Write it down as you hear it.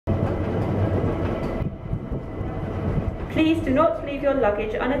Please do not leave your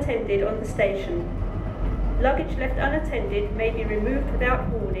luggage unattended on the station. Luggage left unattended may be removed without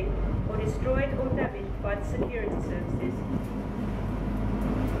warning or destroyed or damaged by the security services.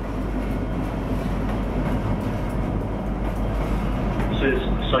 This is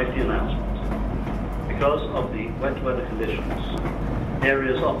a safety announcement. Because of the wet weather conditions,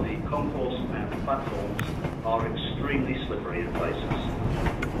 areas of the concourse and platforms are extremely slippery in places.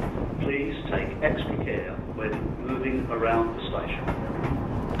 Please take extra care when moving around the station.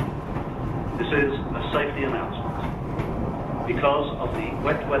 This is a safety announcement. Because of the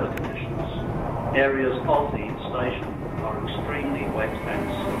wet weather conditions, areas of the station are extremely wet and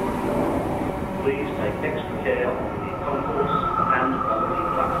slippery. Please take extra care on the concourse and on the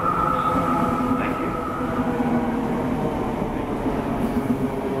platforms. Thank you.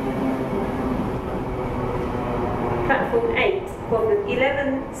 Platform 8 for the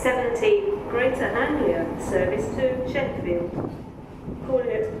 11:17 Greater Anglia service to Sheffield. Calling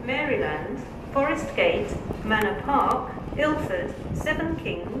at Maryland, Forest Gate, Manor Park, Ilford, Seven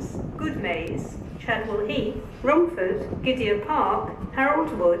Kings, Goodmays, Chadwell Heath, Romford, Gidea Park,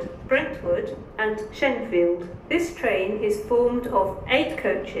 Harold Wood, Brentwood and Shenfield. This train is formed of 8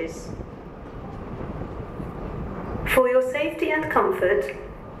 coaches. For your safety and comfort,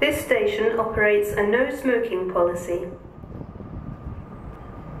 this station operates a no smoking policy.